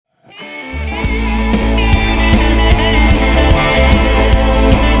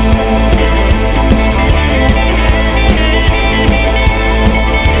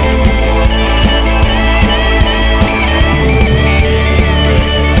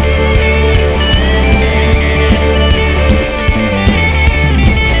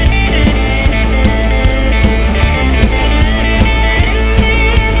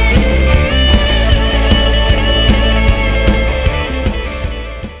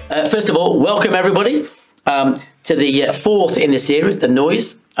First of all, welcome everybody to the fourth in the series, the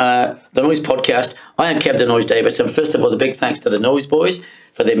Noise podcast. I am Kev the Noise Davis, and first of all, a big thanks to the Noise Boys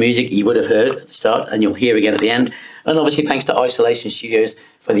for their music you would have heard at the start, and you'll hear again at the end. And obviously, thanks to Isolation Studios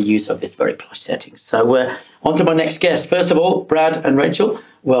for the use of this very plush setting. So, on to my next guest. First of all, Brad and Rachel,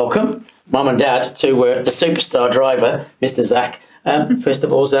 welcome, Mum and Dad, to the superstar driver, Mr. Zack. First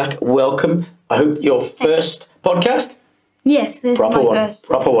of all, Zack, welcome. I hope your first podcast. Yes, this is my first.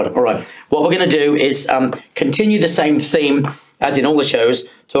 Proper one. All right. What we're going to do is continue the same theme as in all the shows,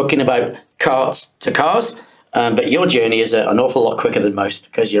 talking about karts to cars. But your journey is an awful lot quicker than most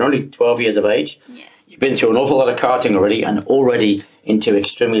because you're only 12 years of age. Yeah. You've been through an awful lot of karting already and already into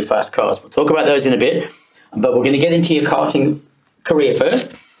extremely fast cars. We'll talk about those in a bit. But we're going to get into your karting career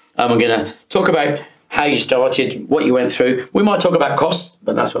first. We're going to talk about how you started, what you went through. We might talk about costs,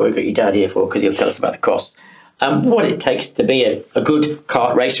 but that's what we've got your dad here for, because he'll tell us about the costs. What it takes to be a good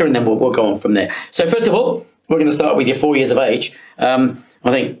kart racer, and then we'll go on from there. So first of all, we're going to start with your 4 years of age. I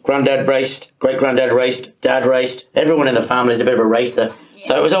think granddad raced, great-granddad raced, dad raced. Everyone in the family is a bit of a racer. Yeah.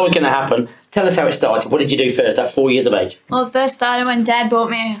 So it was always going to happen. Tell us how it started. What did you do first at 4 years of age? Well, it first started when Dad bought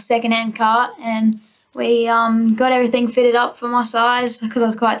me a second-hand kart, and we got everything fitted up for my size because I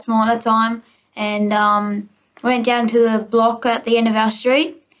was quite small at that time. And went down to the block at the end of our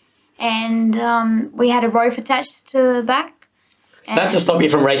street. And we had a rope attached to the back. That's to stop you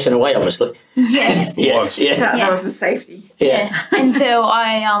from racing away, obviously. Yes. Yeah. That was the safety. Yeah. Until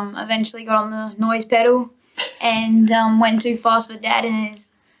I eventually got on the noise pedal and went too fast for Dad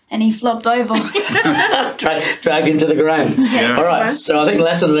and he flopped over. Dragged into the ground. Yeah. All right. So I think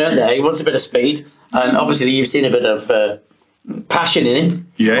lesson learned there. He wants a bit of speed. And obviously you've seen a bit of passion in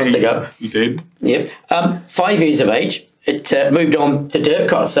him. Yeah, he did. Yeah. 5 years of age, it moved on to dirt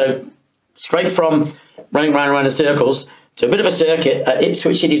karts. So straight from running round in circles to a bit of a circuit at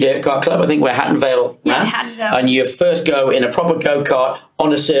Ipswich City Dirt Kart Club, I think where Hattonvale ran. Hattonvale. And you first go in a proper go-kart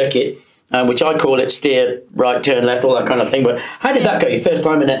on a circuit, which I call it steer right, turn left, all that kind of thing. But how did that go? Your first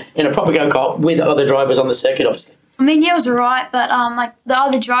time in a proper go-kart with other drivers on the circuit, obviously. I mean, yeah, it was alright, but like the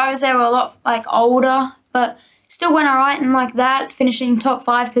other drivers, they were a lot like older, but still went alright and like that, finishing top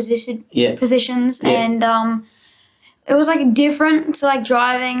 5 positions. Yeah. And it was like different to like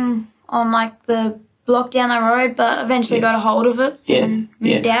driving on like the block down the road, but eventually got a hold of it and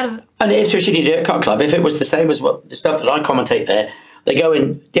moved out of it. And the Ipswich City Dirt Kart Club, if it was the same as what the stuff that I commentate there, they go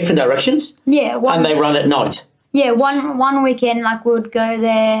in different directions. Yeah. And they run at night. Yeah, one weekend like we would go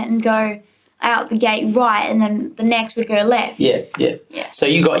there and go out the gate right, and then the next would go left. Yeah. So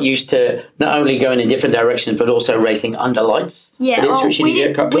you got used to not only going in different directions, but also racing under lights. Yeah, we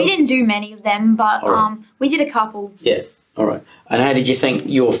didn't do many of them, but we did a couple. Yeah, all right. And how did you think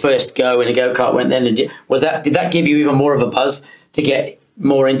your first go in a go-kart went then? And did that give you even more of a buzz to get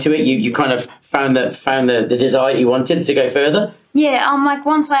more into it? You kind of found the desire you wanted to go further? Yeah, like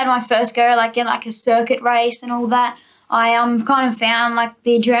once I had my first go, like in like a circuit race and all that, I kind of found like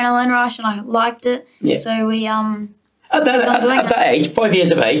the adrenaline rush and I liked it. Yeah. So we at that age, 5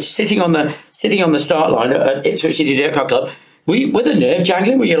 years of age, sitting on the start line at Ipswich City Dirt Kart Club, were the nerve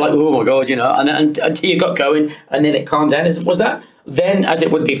jangling? Were you like, oh my god, and until you got going and then it calmed down? Was that then, as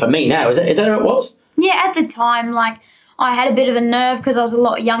it would be for me now? Is that how it was? Yeah, at the time, like I had a bit of a nerve because I was a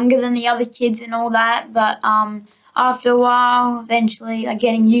lot younger than the other kids and all that. But after a while, eventually, like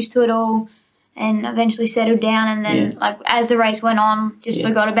getting used to it all. And eventually settled down, and then like as the race went on, just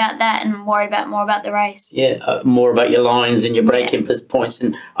forgot about that and worried more about the race. Yeah, more about your lines and your braking points,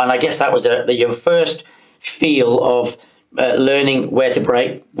 and I guess that was your first feel of learning where to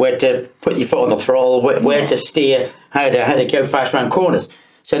brake, where to put your foot on the throttle, where to steer, how to go fast around corners.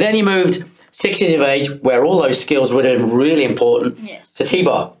 So then you moved 6 years of age, where all those skills would have been really important. Yes. To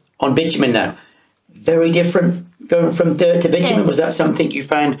T-bar on bitumen now. Very different going from dirt to bitumen. Yeah. Was that something you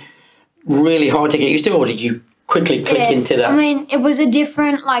found really hard to get used to, or did you quickly click into that? I mean, it was a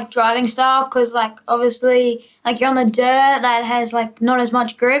different like driving style because like obviously like you're on the dirt that has like not as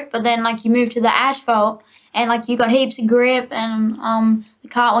much grip, but then like you move to the asphalt and like you got heaps of grip and the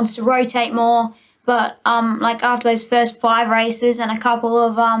kart wants to rotate more. But like after those first 5 races and a couple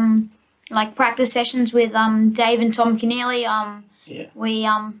of like practice sessions with Dave and Tom Keneally, we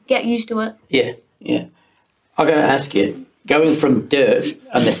get used to it. Yeah. I'm going to ask you, going from dirt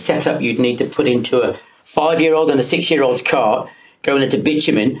and the setup you'd need to put into a 5-year-old and a 6-year-old's kart, going into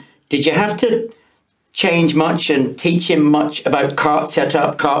bitumen, did you have to change much and teach him much about kart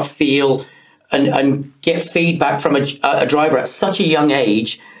setup, kart feel, and get feedback from a driver at such a young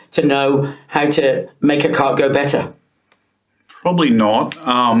age to know how to make a kart go better? Probably not.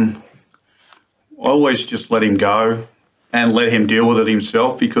 I always just let him go. and let him deal with it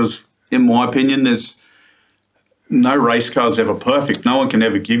himself, because in my opinion, there's no race car is ever perfect. No one can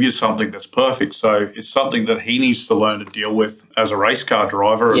ever give you something that's perfect. So it's something that he needs to learn to deal with as a race car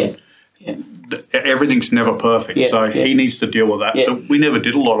driver. Yeah. Everything's never perfect. So he needs to deal with that. Yeah. So we never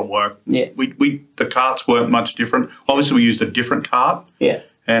did a lot of work. Yeah. The carts weren't much different. Obviously, we used a different cart. Yeah.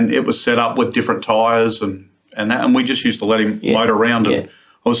 And it was set up with different tyres and that. And we just used to let him motor around. And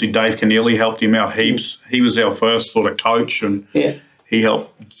obviously, Dave Keneally helped him out heaps. He was our first sort of coach, and he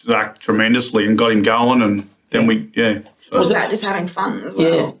helped Zack tremendously and got him going. And then So was that just having fun as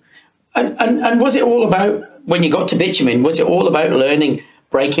well? Yeah. And was it all about, when you got to bitumen, was it all about learning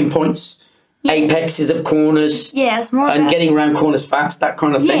braking points, apexes of corners? Yeah, it's more and about, getting around corners fast, that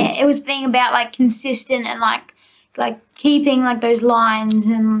kind of thing? Yeah, it was being about, like, consistent and, like keeping, like, those lines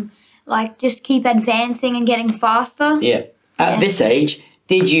and, like, just keep advancing and getting faster. Yeah. At this age,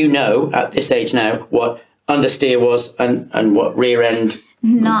 did you know, at this age now, what understeer was and what rear end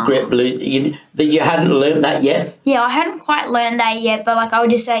grip lose? You hadn't learned that yet? Yeah, I hadn't quite learned that yet, but, like, I would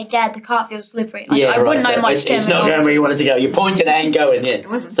just say, Dad, the car feels slippery. Like, I wouldn't know much it's not going where you want it to go. You're pointing, it ain't going, It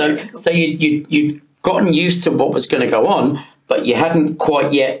wasn't So you'd gotten used to what was going to go on, but you hadn't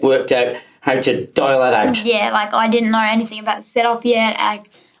quite yet worked out how to dial that out. Yeah, like, I didn't know anything about the setup yet.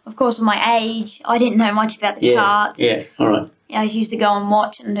 Of course, with my age, I didn't know much about the carts. Yeah, all right. I just used to go and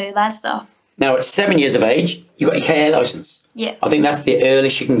watch and do that stuff. Now, at 7 years of age, you got your KA licence. Yeah. I think that's the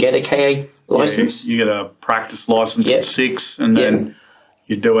earliest you can get a KA licence. You get a practice licence at 6, and then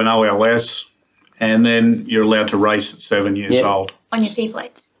you do an OLS, and then you're allowed to race at 7 years old. On your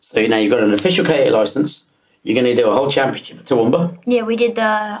C-plates. So now you've got an official KA licence. You're going to do a whole championship at Toowoomba. Yeah, we did the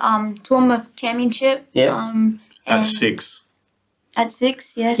Toowoomba Championship. Yeah. At 6. At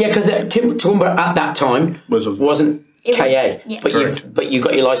 6, yes. Yeah, because Toowoomba at that time wasn't KA, but you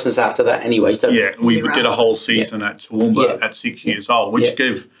got your licence after that anyway. So we did a whole season at Toowoomba at 6 years old, which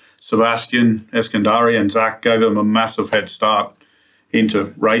gave Sebastian Escandari and Zack, gave them a massive head start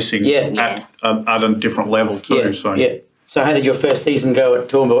into racing at a different level too. So how did your first season go at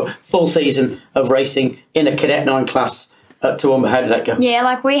Toowoomba? Full season of racing in a Cadet 9 class at Toowoomba. How did that go? Yeah,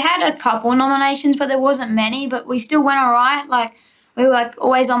 like, we had a couple nominations, but there wasn't many, but we still went all right. Like, we were, like,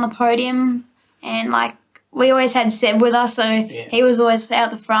 always on the podium, and, like, we always had Seb with us, so he was always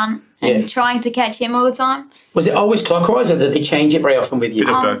out the front and trying to catch him all the time. Was it always clockwise, or did they change it very often with you?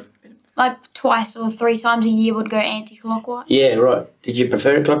 Bit of both. Like, 2 or 3 times a year would go anti-clockwise. Yeah, right. Did you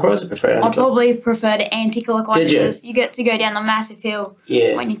prefer it clockwise or prefer it anti-clockwise? I probably preferred it anti-clockwise Did you? because you get to go down the massive hill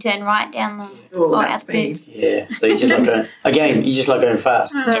when you turn right down the It's all about speed. Yeah, so you just like going, again, you just like going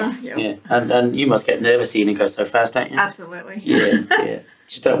fast. Yeah. And you must get nervous seeing it go so fast, don't you? Absolutely. Yeah.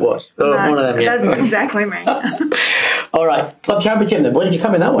 Just don't watch. No, one of them, that's exactly me. All right, club championship then. Where did you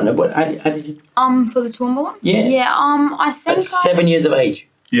come in that one? How did you? For the Toowoomba one? Yeah. Yeah, I think At 7 years of age.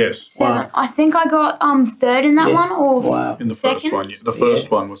 Yes. Wow. I think I got third in that one, or In the second? first one, the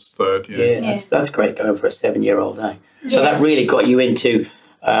first one was third. Yeah. That's great going for a 7-year-old, eh? So that really got you into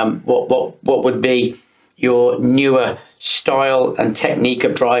what would be your newer style and technique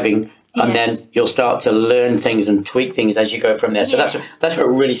of driving, and then you'll start to learn things and tweak things as you go from there. So that's where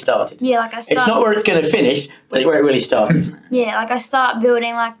it really started. Yeah, like I started. It's not where it's going to finish, but where it really started. Yeah, like I start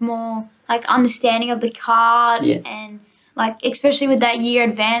building like more like understanding of the car and like especially with that year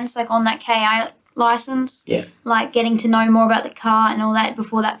advance, like on that KI license. Yeah. Like getting to know more about the car and all that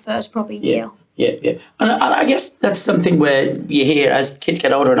before that first proper year. Yeah. And I guess that's something where you hear as kids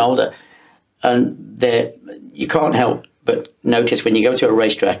get older and older, and you can't help but notice when you go to a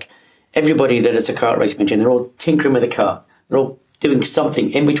racetrack, everybody that is a kart racing machine, they're all tinkering with the car. They're all doing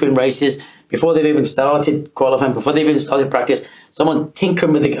something in between races, before they've even started qualifying, before they've even started practice, someone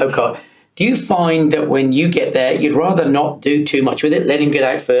tinkering with the go-kart. Do you find that when you get there, you'd rather not do too much with it, let him get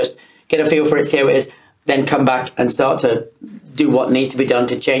out first, get a feel for it, see how it is, then come back and start to do what needs to be done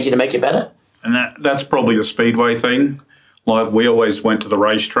to change it and make it better? And that's probably a speedway thing. Like we always went to the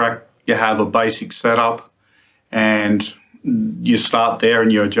racetrack, you have a basic setup and you start there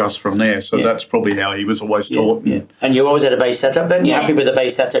and you adjust from there. So that's probably how he was always taught. Yeah. And you always had a base setup then? You're happy with the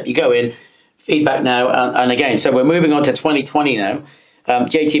base setup? You go in, feedback now, and again, so we're moving on to 2020 now.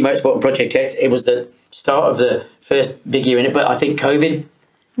 JT Motorsport and Project X, it was the start of the first big year in it, but I think COVID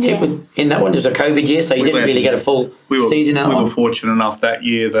hit in that one. It was a COVID year, so you didn't really get a full season out. We were fortunate enough that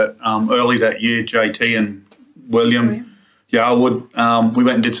year that early that year, JT and William Yarwood, we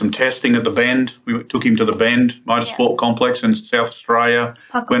went and did some testing at the Bend. We took him to the Bend Motorsport Complex in South Australia,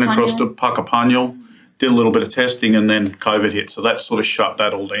 went across to Puckapunyal, did a little bit of testing, and then COVID hit. So that sort of shut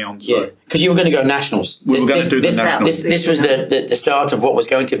that all down. So. Because you were going to go nationals. We were going to do the nationals. This was the start of what was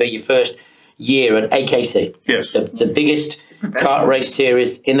going to be your first year at AKC. Yes. The biggest kart race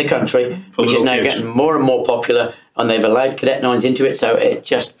series in the country, For which is little now kids. getting more and more popular, and they've allowed Cadet 9s into it, so it's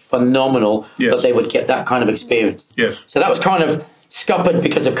just phenomenal Yes. that they would get that kind of experience. Yes. So that was kind of scuppered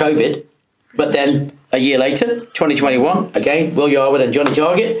because of COVID, but then a year later, 2021, again, Will Yarwood and Johnny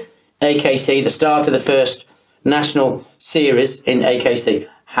Jargett, AKC, the start of the first national series in AKC.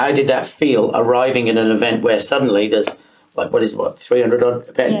 How did that feel, arriving at an event where suddenly there's, like, 300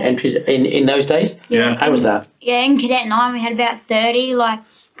 odd entries in those days? Yeah. How was that? Yeah, in Cadet 9 we had about 30, like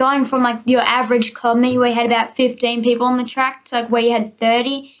going from like your average club meet where you had about 15 people on the track to like where you had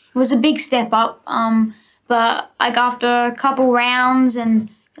 30. It was a big step up. But like after a couple rounds and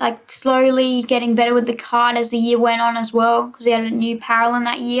like slowly getting better with the kart as the year went on as well, because we had a new Paralympic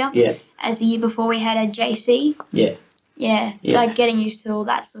that year. Yeah. As the year before we had a JC. Yeah. Yeah, like getting used to all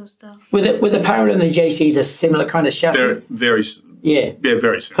that sort of stuff. With the Parallel and the JCs a similar kind of chassis? They're very, Yeah. yeah,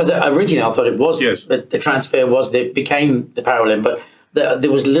 very similar. Because originally I thought it was, Yes. the transfer was, that it became the Parallel, but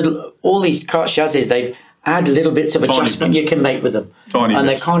there was all these kart chassis, they add little bits of Tiny adjustment bits. you can make with them. Tiny and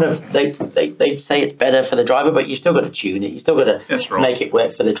bits. they kind of, they say it's better for the driver, but you still got to tune it. You still got to That's right. make it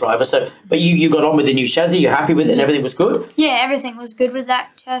work for the driver. So, but you got on with the new chassis, you're happy with it and everything was good? Yeah, everything was good with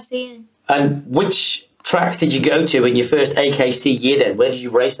that chassis. And which tracks did you go to in your first AKC year then? Where did you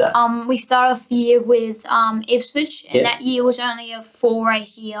race at? We started off the year with Ipswich, and Yeah. that year was only a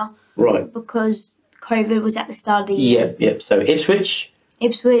 4-race year Right. because COVID was at the start of the year. Yeah. So Ipswich.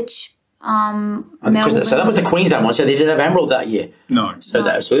 Ipswich, And Melbourne. so that was the Queensland one, so they didn't have Emerald that year. No. So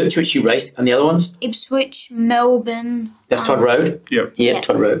Ipswich you raced, and the other ones? Ipswich, Melbourne. That's Todd Road? Yep. Yeah, Yeah.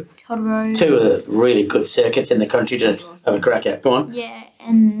 Todd Road. Todd Road. Two of the really good circuits in the country to have a crack at. Go on. Yeah,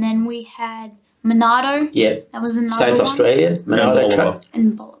 and then we had Monado. Yeah. That was another South one. Australia, Monado Bolivar. track,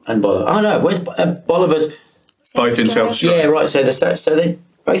 And Bolivar. and Bolivar. Oh no, where's Bolivar's? Both in South Australia. Yeah, right. So so they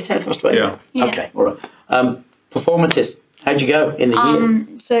both South Australia. Yeah. Okay, all right. Performances. How'd you go in the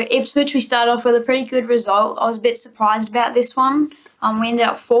year? So Ipswich, we started off with a pretty good result. I was a bit surprised about this one. We ended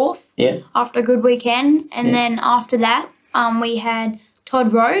up 4th Yeah. after a good weekend, and then after that, we had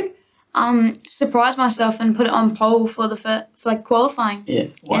Todd Road. Surprised myself and put it on pole for like qualifying, Yeah.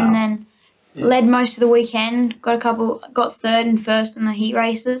 Wow. and then led most of the weekend. Got 3rd and 1st in the heat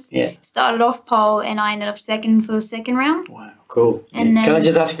races. Yeah. Started off pole, and I ended up 2nd for the second round. Wow. Cool. And Can I then-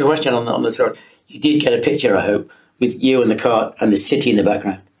 just ask you a question on the track? You did get a picture, I hope, with you and the cart and the city in the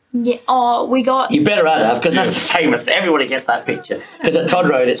background. Yeah. Oh, we got. You better have, because that's the famous. Everybody gets that picture. Because at Todd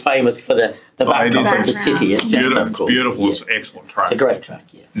Road, it's famous for the backdrop is. of the city. It's just Beautiful. so cool. Beautiful. Yeah. It's an excellent track. It's a great track,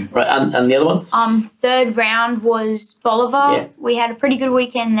 yeah. Right, and the other one? Third round was Bolivar. Yeah. We had a pretty good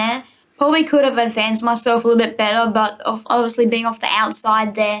weekend there. Probably could have advanced myself a little bit better, but obviously being off the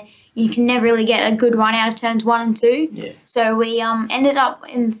outside there, you can never really get a good run out of turns 1 and 2. Yeah. So we ended up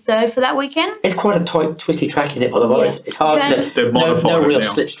in 3rd for that weekend. It's quite a tight, twisty track, isn't it, Bolivar? Yeah. It's hard to... They've No modified it real now.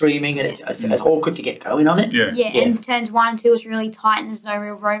 slipstreaming, and it's awkward to get going on it. Yeah. Yeah, Yeah. and turns 1 and 2 was really tight, and there's no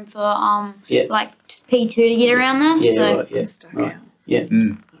real room for Yeah. like P2 to get around there. Yeah, so. right, yeah. Stuck Right. out. Yeah.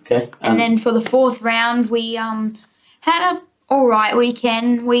 Okay. And then for the 4th round, we had a alright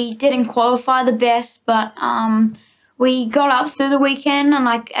weekend. We didn't qualify the best, but we got up through the weekend and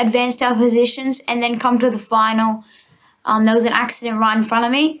like advanced our positions, and then come to the final. There was an accident right in front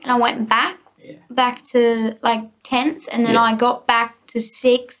of me, and I went back to like 10th, and then Yeah. I got back to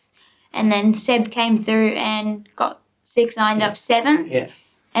 6th, and then Seb came through and got 6th, and I ended up 7th. Yeah.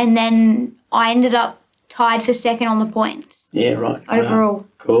 And then I ended up tied for 2nd on the points Yeah, right. overall.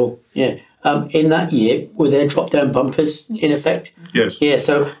 Cool. Yeah. In that year, were there drop-down bumpers in Yes. effect? Yes. Yeah,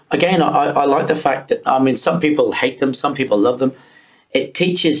 so again, I like the fact that, I mean, some people hate them, some people love them. It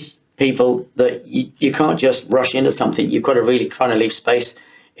teaches people that you can't just rush into something. You've got to really try to leave space.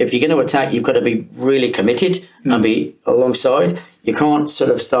 If you're going to attack, you've got to be really committed and be alongside. You can't sort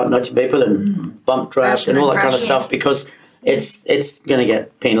of start nudging people and bump draft and all that kind of Crash, stuff, yeah. because it's going to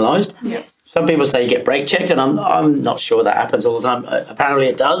get penalised. Yes. Some people say you get brake checked, and I'm not sure that happens all the time. Apparently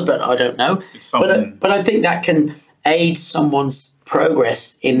it does, but I don't know. something- But I think that can aid someone's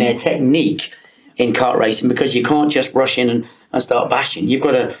progress in their technique in kart racing, because you can't just rush in and start bashing. You've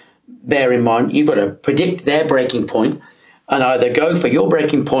got to bear in mind, you've got to predict their breaking point and either go for your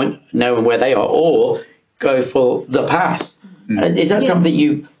breaking point, knowing where they are, or go for the pass. Is that something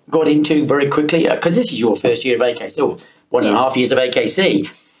you got into very quickly? Because this is your first year of AKC, or 1.5 years of AKC.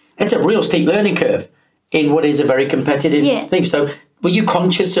 It's a real steep learning curve in what is a very competitive thing. So were you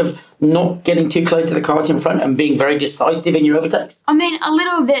conscious of not getting too close to the cars in front and being very decisive in your overtakes? I mean, a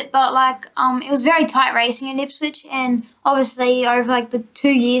little bit, but like it was very tight racing in Ipswich, and obviously over like the 2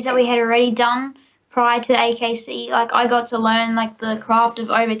 years that we had already done, prior to AKC, like I got to learn like the craft of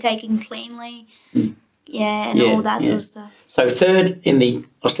overtaking cleanly, and all that sort of stuff. So third in the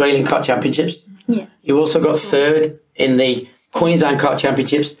Australian Kart Championships. Yeah. You also got third in the Queensland Kart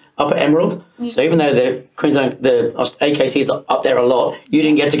Championships up at Emerald. Yeah. So even though the AKC is up there a lot, you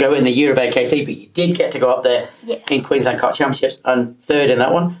didn't get to go in the year of AKC, but you did get to go up there in Queensland Kart Championships and third in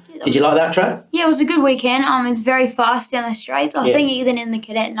that one. Did you like that track? Yeah, it was a good weekend. It's very fast down the straights. I think even in the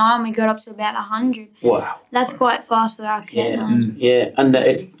Cadet 9 we got up to about 100. Wow. That's quite fast for our Cadet 9s. Yeah, and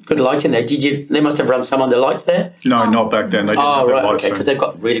it's good lighting there. They must have run some under lights there? No, not back then. They didn't have right, lights okay, because they've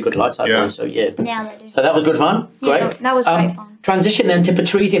got really good lights out there, so Now they do. So that was good fun? Yeah, Great. that was great fun. Transition then to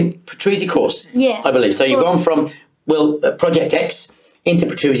Patrizi course, Yeah. I believe. So you've gone from Project X into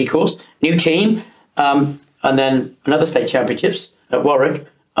Patrizi course, new team, and then another state championships at Warwick,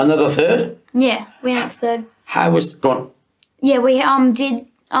 another third. Yeah, we went third. How was gone? Yeah, we did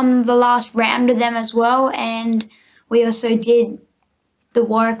the last round with them as well, and we also did the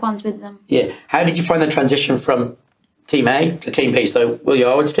Warwick ones with them. Yeah. How did you find the transition from Team A to Team B? So Will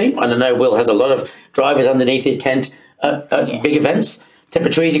Yarwood's team, and I know Will has a lot of drivers underneath his tent at big events. The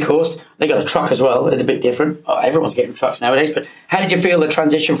Patrizi course, they got a truck as well. It's a bit different. Everyone's getting trucks nowadays. But how did you feel the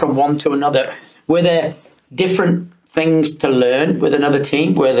transition from one to another? Were there different things to learn with another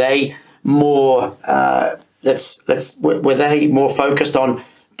team? Were they more were they more focused on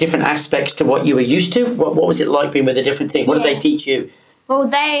different aspects to what you were used to? What was it like being with a different team? What did they teach you? Well,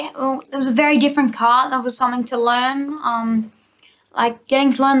 it was a very different kart. That was something to learn. Like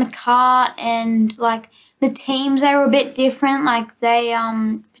getting to learn the kart and like the teams, they were a bit different. Like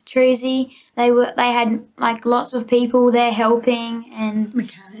Patrizi, they had like lots of people there helping and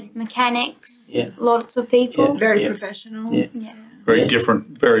mechanics. Yeah. Lots of people. Very professional. Yeah. Very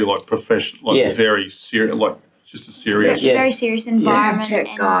different, very like professional, like very serious, like just a serious. Very serious environment.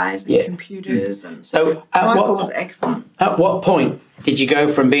 Tech guys and computers. And So Michael was excellent. At what point did you go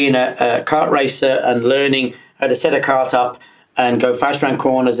from being a kart racer and learning how to set a kart up and go fast around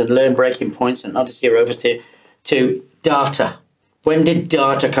corners and learn braking points and understeer, oversteer to data? When did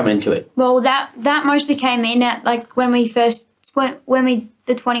data come into it? Well, that mostly came in at like when we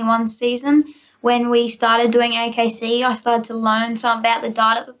the 21 season. When we started doing AKC, I started to learn some about the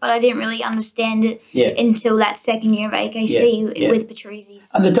data, but I didn't really understand it until that second year of AKC with Patrizi's.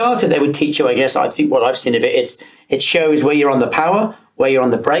 And the data they would teach you, I guess, I think what I've seen of it, it shows where you're on the power, where you're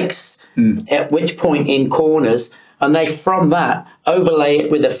on the brakes, at which point in corners, and they, from that, overlay it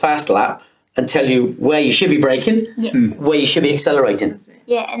with a fast lap and tell you where you should be braking, where you should be accelerating.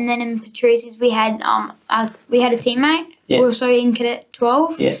 Yeah, and then in Patrizi's we had a teammate, also in Cadet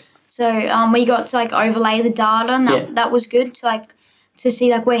 12. Yeah. So we got to like overlay the data, and that was good to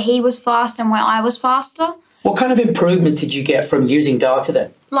see like where he was fast and where I was faster. What kind of improvements did you get from using data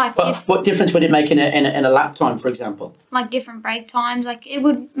then? Like what difference would it make in a lap time, for example? Like different brake times, like it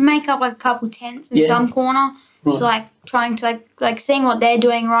would make up like a couple tenths in some corner. Right. So like trying to like seeing what they're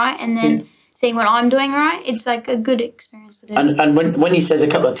doing right and then seeing what I'm doing right. It's like a good experience to do. And when he says a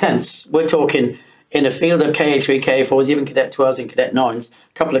couple of tenths, we're talking. In a field of KA3, KA4s, even Cadet 12s and Cadet 9s,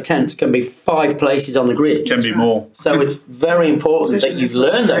 a couple of tenths can be 5 places on the grid. Can be more. So it's very important that you've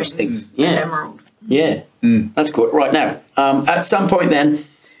learned those things. Emerald. Yeah. That's good. Right now, at some point then,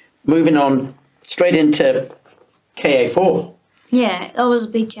 moving on straight into KA4. Yeah, that was a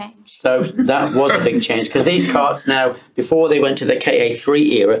big change. So that was a big change because these karts now, before they went to the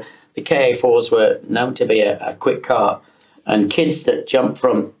KA3 era, the KA4s were known to be a quick kart. And kids that jump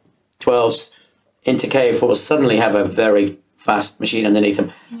from 12s into KA4 suddenly have a very fast machine underneath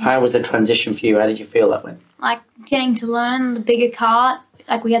them. How was the transition for you? How did you feel that went? Like getting to learn the bigger kart.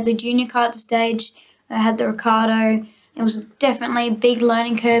 Like we had the junior kart at the stage. I had the Ricardo. It was definitely a big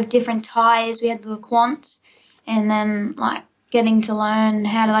learning curve, different tyres. We had the LeQuants. And then like getting to learn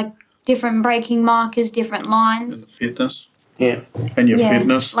how to like different braking markers, different lines. And the fitness. Yeah. And your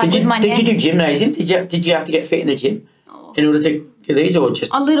fitness. Like did you do gymnasium? Did you have to get fit in the gym in order to do these or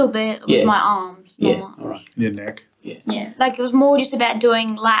just... A little bit with my arms. Yeah, all right. Your neck. Yeah, like it was more just about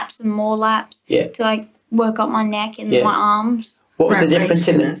doing laps and more laps to like work up my neck and my arms. What was the difference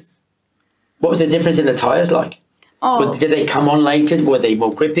in the tyres like? Did they come on later? Were they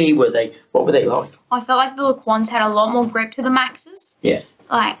more grippy? What were they like? I felt like the LeQuants had a lot more grip to the Maxes. Yeah.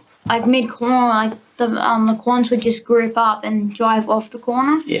 Like mid corner, like the LeQuants would just grip up and drive off the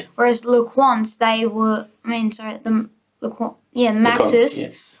corner. Yeah. Whereas the LeQuants, Maxes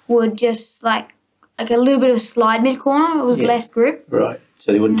would just like a little bit of slide mid corner. It was less grip. Right.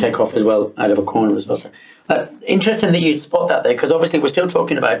 So they wouldn't take off as well out of a corner as well. So, interesting that you'd spot that there because obviously we're still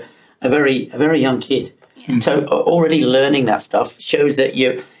talking about a very young kid. Yeah. So already learning that stuff shows that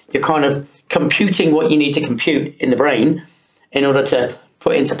you're you're kind of computing what you need to compute in the brain in order to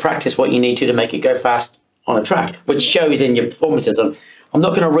put into practice what you need to make it go fast on a track, which shows in your performances. I'm not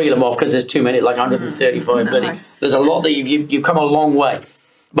going to reel them off because there's too many, like 135, but there's a lot that you've come a long way.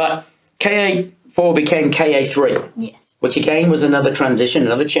 But KA4 became KA3, Yes. which again was another transition,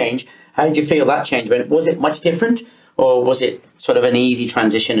 another change. How did you feel that change went? Was it much different, or was it sort of an easy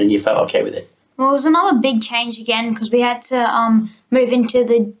transition and you felt okay with it? Well, it was another big change again because we had to move into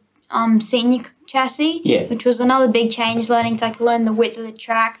the senior chassis, which was another big change, learning to learn the width of the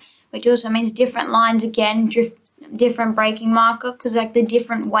track, which also means different lines again, different braking marker because the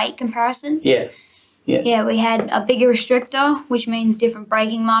different weight comparison. Yeah, we had a bigger restrictor, which means different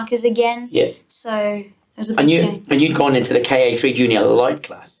braking markers again. Yeah. So it was a big change. And you'd gone into the KA3 Junior Light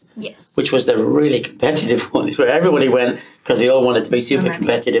class. Yes. Which was the really competitive one. It's where everybody went because they all wanted to be super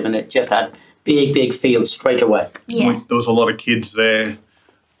competitive, and it just had big fields straight away. Yeah. There was a lot of kids there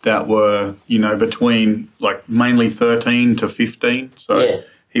that were, between mainly 13 to 15. So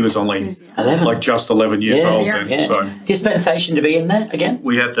he was only 11. just 11 years old then. So dispensation to be in there again?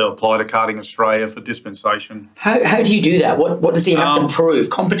 we had to apply to Karting Australia for dispensation. How do you do that? What does he have to prove?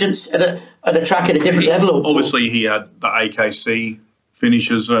 Competence at a track at a different level? Obviously, he had the AKC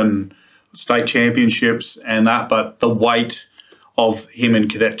finishes and state championships and that, but the weight of him in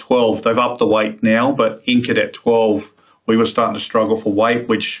Cadet 12, they've upped the weight now, but in Cadet 12, we were starting to struggle for weight,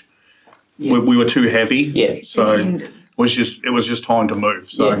 which we were too heavy. Yeah. So it was just time to move.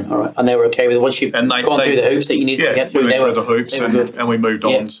 So all right. And they were okay with it once you've gone through the hoops that you needed to get through. We went through the hoops and we moved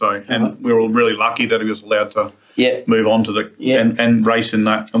on. So we were really lucky that he was allowed to move on to the and race in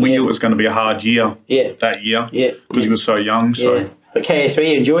that. And we knew it was going to be a hard year that year because he was so young. So. But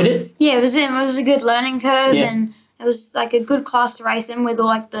KA3, you enjoyed it? Yeah, it was a good learning curve, and it was a good class to race in with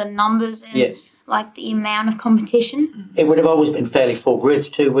all the numbers and the amount of competition. It would have always been fairly full grids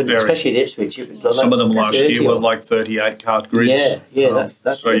too, wouldn't it? Especially at Ipswich. Some of them last year were 38 card grids.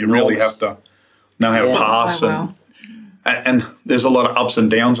 That's so you really have to know how to pass and there's a lot of ups and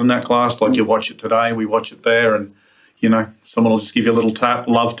downs in that class. You watch it today, we watch it there, and someone will just give you a little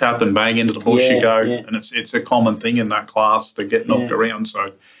love tap and bang into the bush you go. And it's a common thing in that class to get knocked around.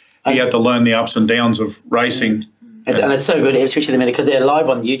 So you had to learn the ups and downs of racing. And it's so good, especially at the minute, because they're live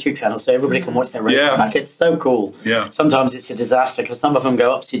on the YouTube channel, so everybody can watch their races back. It's so cool. Yeah. Sometimes it's a disaster because some of them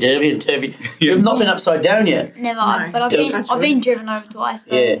go upsy-dervy and turvy. You've not been upside down yet. Never, but I've been driven over twice.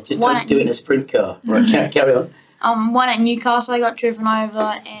 So yeah, just don't do it in a sprint car. Right, carry on. One at Newcastle I got driven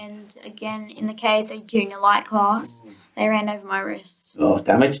over, and again in the KA3 Junior Light class, they ran over my wrist. Oh,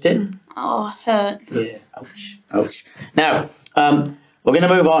 damaged it? Oh, hurt. Yeah, ouch. Now, we're going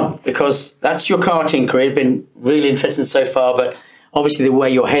to move on because that's your karting career. It's been really interesting so far, but obviously the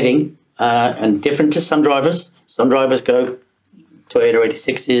way you're heading and different to some drivers. Some drivers go Toyota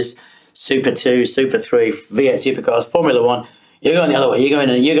 86s, Super 2, Super 3, V8 supercars, Formula 1. You're going the other way.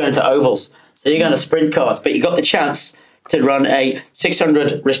 You're going to ovals. So you're going to sprint cars, but you got the chance to run a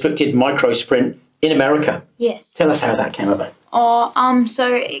 600 restricted micro sprint in America. Yes. Tell us how that came about.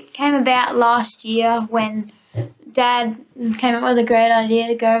 So it came about last year when Dad came up with a great idea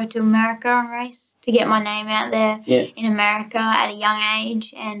to go over to America and race, to get my name out there in America at a young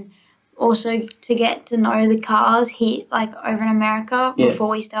age, and also to get to know the cars here, over in America before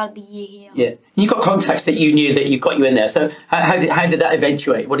we started the year here. Yeah. You got contacts that you knew that you got you in there. So how did that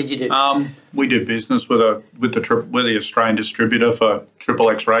eventuate? What did you do? We do business with the Australian distributor for Triple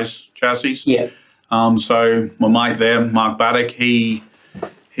X race chassis. Yeah. So my mate there, Mark Baddock, he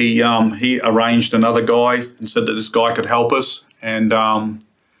arranged another guy and said that this guy could help us, and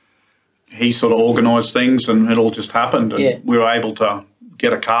he sort of organised things, and it all just happened. And we were able to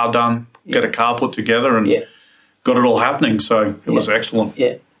get a car done, get a car put together, and got it all happening. So it was excellent.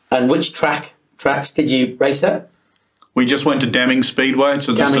 Yeah. And which tracks did you race at? We just went to Deming Speedway.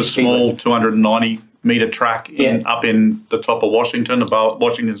 So just a small 290-metre track up in the top of Washington, above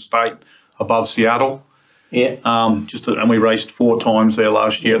Washington State, above Seattle. Yeah. And we raced 4 times there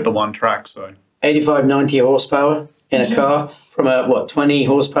last year at the one track. So 85, 90 horsepower in a car from a 20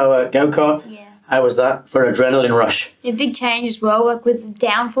 horsepower go-kart. Yeah. How was that for an adrenaline rush? A big change as well, with the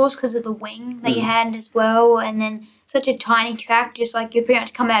downforce because of the wing that you had as well, and then such a tiny track, just you pretty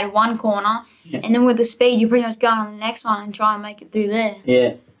much come out of one corner, and then with the speed, you're pretty much going on the next one and trying to make it through there.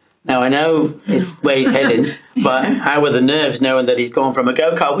 Yeah. Now, I know it's where he's heading, but how were the nerves knowing that he's gone from a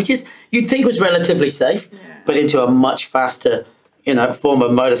go-kart, which you'd think was relatively safe, but into a much faster, form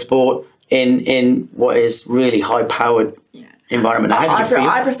of motorsport in what is really high-powered environment. How did you feel?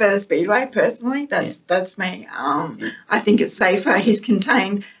 I prefer the speedway personally. That's me. I think it's safer. He's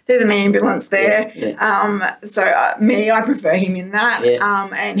contained. There's an ambulance there. I prefer him in that.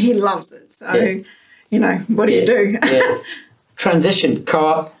 And he loves it. So, you know, what do you do? Transition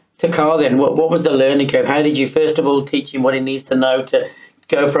car to car. Then, what was the learning curve? How did you first of all teach him what he needs to know to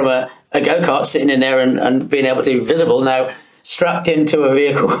go from a go-kart sitting in there and being able to be visible now strapped into a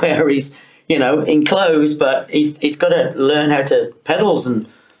vehicle where he's, you know, enclosed, but he's got to learn how to pedals and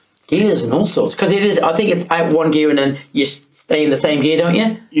gears and all sorts. Because it is, I think it's out one gear and then you stay in the same gear, don't you?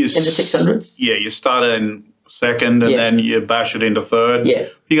 In the 600s? Yeah, you start in second and then you bash it into third. Yeah.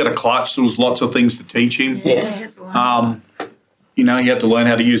 You got a clutch, so there was lots of things to teach him. You know, he had to learn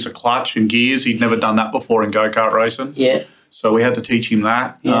how to use a clutch and gears. He'd never done that before in go-kart racing. Yeah. So we had to teach him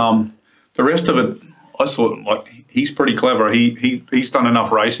that. The rest of it, I thought, like, he's pretty clever. He's done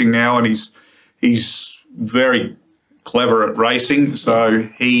enough racing now, and he's very clever at racing. So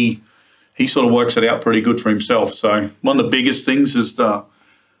he sort of works it out pretty good for himself. So one of the biggest things is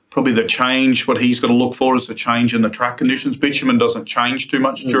probably the change. What he's got to look for is the change in the track conditions. Bitumen doesn't change too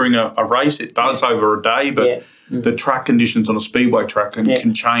much during a race. It does over a day, but the track conditions on a speedway track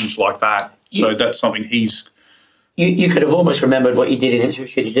can change like that. So that's something he's... You could have almost remembered what you did in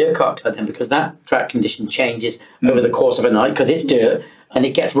Ipswich with your dirt kart club then, because that track condition changes over the course of a night because it's dirt and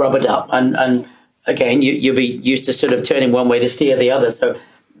it gets rubbered up. And again, you'll be used to sort of turning one way to steer the other. So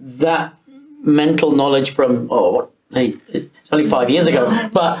that mental knowledge from, it's only 5 years ago,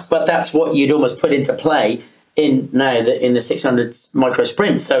 but that's what you'd almost put into play in the 600 micro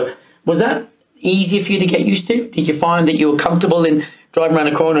sprint. So was that easy for you to get used to? Did you find that you were comfortable in driving around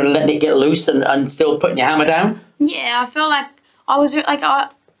a corner and letting it get loose and still putting your hammer down? Yeah, I feel like I was like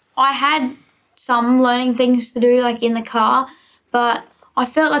I had some learning things to do like in the car, but I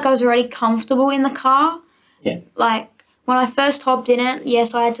felt like I was already comfortable in the car. Yeah. Like when I first hopped in it,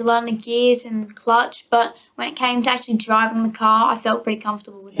 yes, I had to learn the gears and clutch, but when it came to actually driving the car, I felt pretty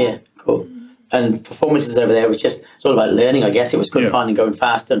comfortable with that. Yeah, cool. And performances over there was just, it's all about learning, I guess. It was good fun and going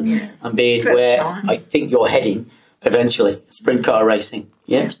fast and being First where time. I think you're heading eventually, sprint car racing.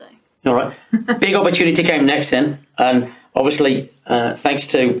 Yeah. So. All right. Big opportunity came next then. And obviously, thanks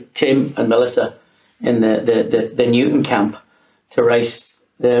to Tim and Melissa in the Newton camp to race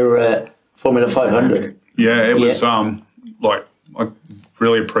their Formula 500. Yeah, it was, like, I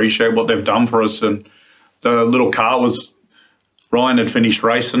really appreciate what they've done for us. And the little car was, Ryan had finished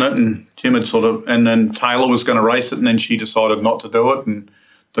racing it and Tim had and then Taylor was going to race it and then she decided not to do it. And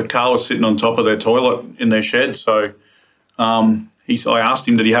the car was sitting on top of their toilet in their shed. So I asked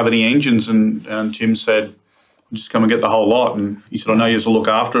him, did he have any engines? And Tim said, just come and get the whole lot. And he said, I know you have to look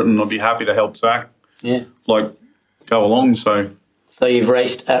after it and I'll be happy to help Zack. Yeah. Like, go along. So you've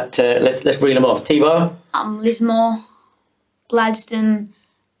raced at, let's reel them off. T-Bar? Lismore, Gladstone.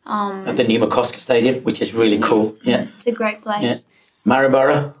 At the new McCosker Stadium, which is really cool. Yeah. It's a great place. Yeah.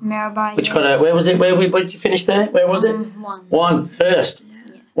 Maryborough. Which where was it? Where did you finish there? Where was it? One first.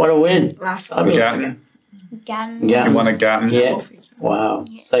 Yeah. What a win. Gatton. You won at Gatton. Yeah. Wow.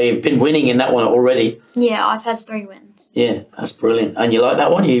 Yeah. So you've been winning in that one already. Yeah, I've had 3 wins. Yeah, that's brilliant. And you like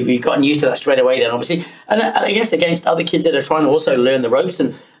that one? You've gotten used to that straight away then, obviously. And I guess against other kids that are trying to also learn the ropes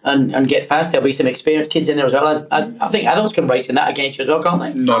and get fast, there'll be some experienced kids in there as well. As I think adults can race in that against you as well, can't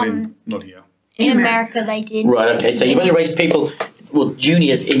they? Not here. In America, they did. Right, okay. So you've only raced people,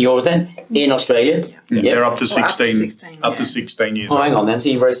 juniors in yours then, in Australia? Yeah. They're up to 16. Up to 16 years old. Hang on then. So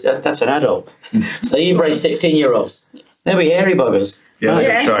you've raced, that's an adult. So you've raced 16-year-olds. Yes. They'll be hairy buggers. Yeah,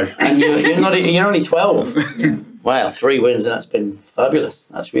 they're safe. And you're only 12. Wow, 3 wins, and that's been fabulous.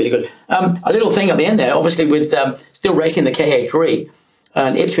 That's really good. A little thing at the end there, obviously with still racing the KA3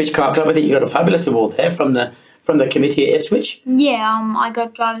 and Ipswich Kart Club, I think you got a fabulous award there from the committee at Ipswich. Yeah, I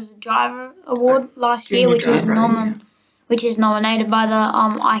got Driver's Driver Award last year, which is nominated by the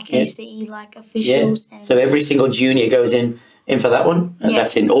IKC officials. Yeah. So every single junior goes in for that one. And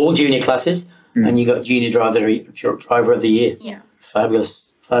that's in all junior classes, and you got Junior Driver of the Year. Yeah.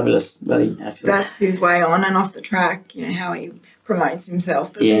 Fabulous, very excellent. That's his way on and off the track, how he promotes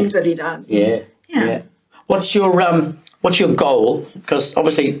himself, the things that he does. Yeah. What's your goal? Because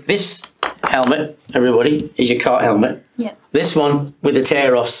obviously this helmet, everybody, is your kart helmet. Yeah. This one with the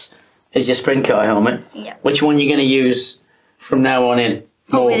tear-offs is your sprint car helmet. Yeah. Which one are you going to use from now on in?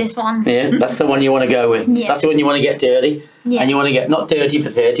 Probably this one. Yeah, that's the one you want to go with. Yeah. That's the one you want to get dirty. Yeah. And you want to get not dirty for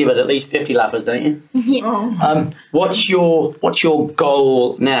 30, but at least 50 lappers, don't you? Yeah. What's your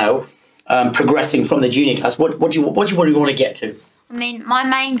goal now, progressing from the junior class? What do you want to get to? I mean, my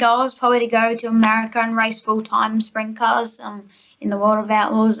main goal is probably to go to America and race full-time sprint cars in the World of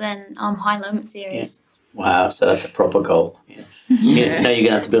Outlaws and high limit series. Wow, so that's a proper goal. Yeah. Yeah. You know you're going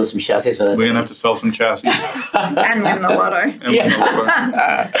to have to build some chassis for that. We're going to have to sell some chassis. And win the lotto. And win the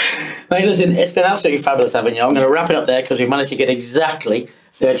lotto. Mate, listen, it's been absolutely fabulous having you. I'm going to wrap it up there because we've managed to get exactly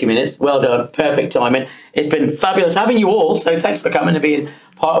 30 minutes. Well done. Perfect timing. It's been fabulous having you all. So thanks for coming and being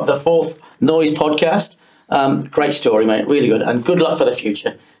part of the Fourth Noise podcast. Great story, mate. Really good. And good luck for the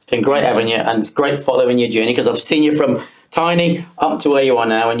future. It's been great having you and it's great following your journey because I've seen you from tiny up to where you are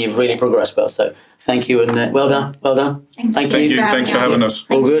now and you've really progressed well. So thank you and well done. Well done. Thank you. Thank Thank you. you. Thanks for having us.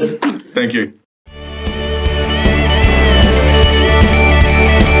 All good. Thank you.